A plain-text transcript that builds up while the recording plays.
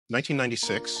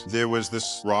1996, there was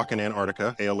this rock in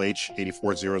Antarctica, ALH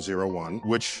 84001,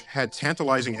 which had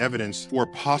tantalizing evidence for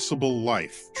possible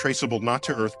life, traceable not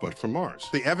to Earth but from Mars.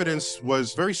 The evidence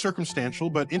was very circumstantial,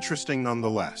 but interesting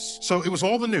nonetheless. So it was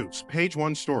all the news, page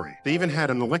one story. They even had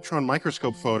an electron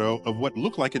microscope photo of what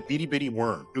looked like a itty-bitty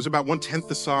worm. It was about 1/10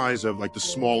 the size of like the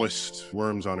smallest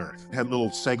worms on Earth. It had little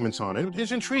segments on it. It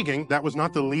was intriguing. That was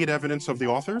not the lead evidence of the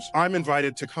authors. I'm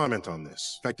invited to comment on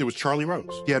this. In fact, it was Charlie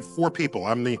Rose. He had 4 people.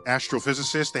 I'm the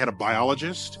astrophysicist, they had a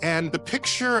biologist, and the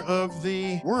picture of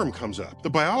the worm comes up. The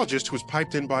biologist, who was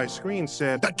piped in by a screen,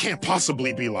 said, "That can't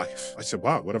possibly be life." I said,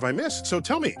 "Wow, what have I missed?" "So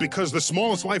tell me." "Because the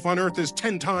smallest life on Earth is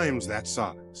 10 times that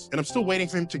size." And I'm still waiting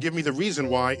for him to give me the reason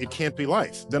why it can't be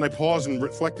life. Then I paused and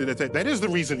reflected at that. That is the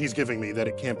reason he's giving me, that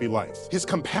it can't be life. His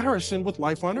comparison with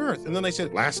life on Earth. And then I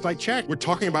said, "Last I checked, we're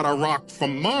talking about a rock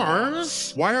from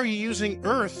Mars. Why are you using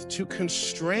Earth to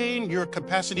constrain your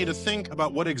capacity to think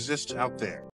about what exists out there?"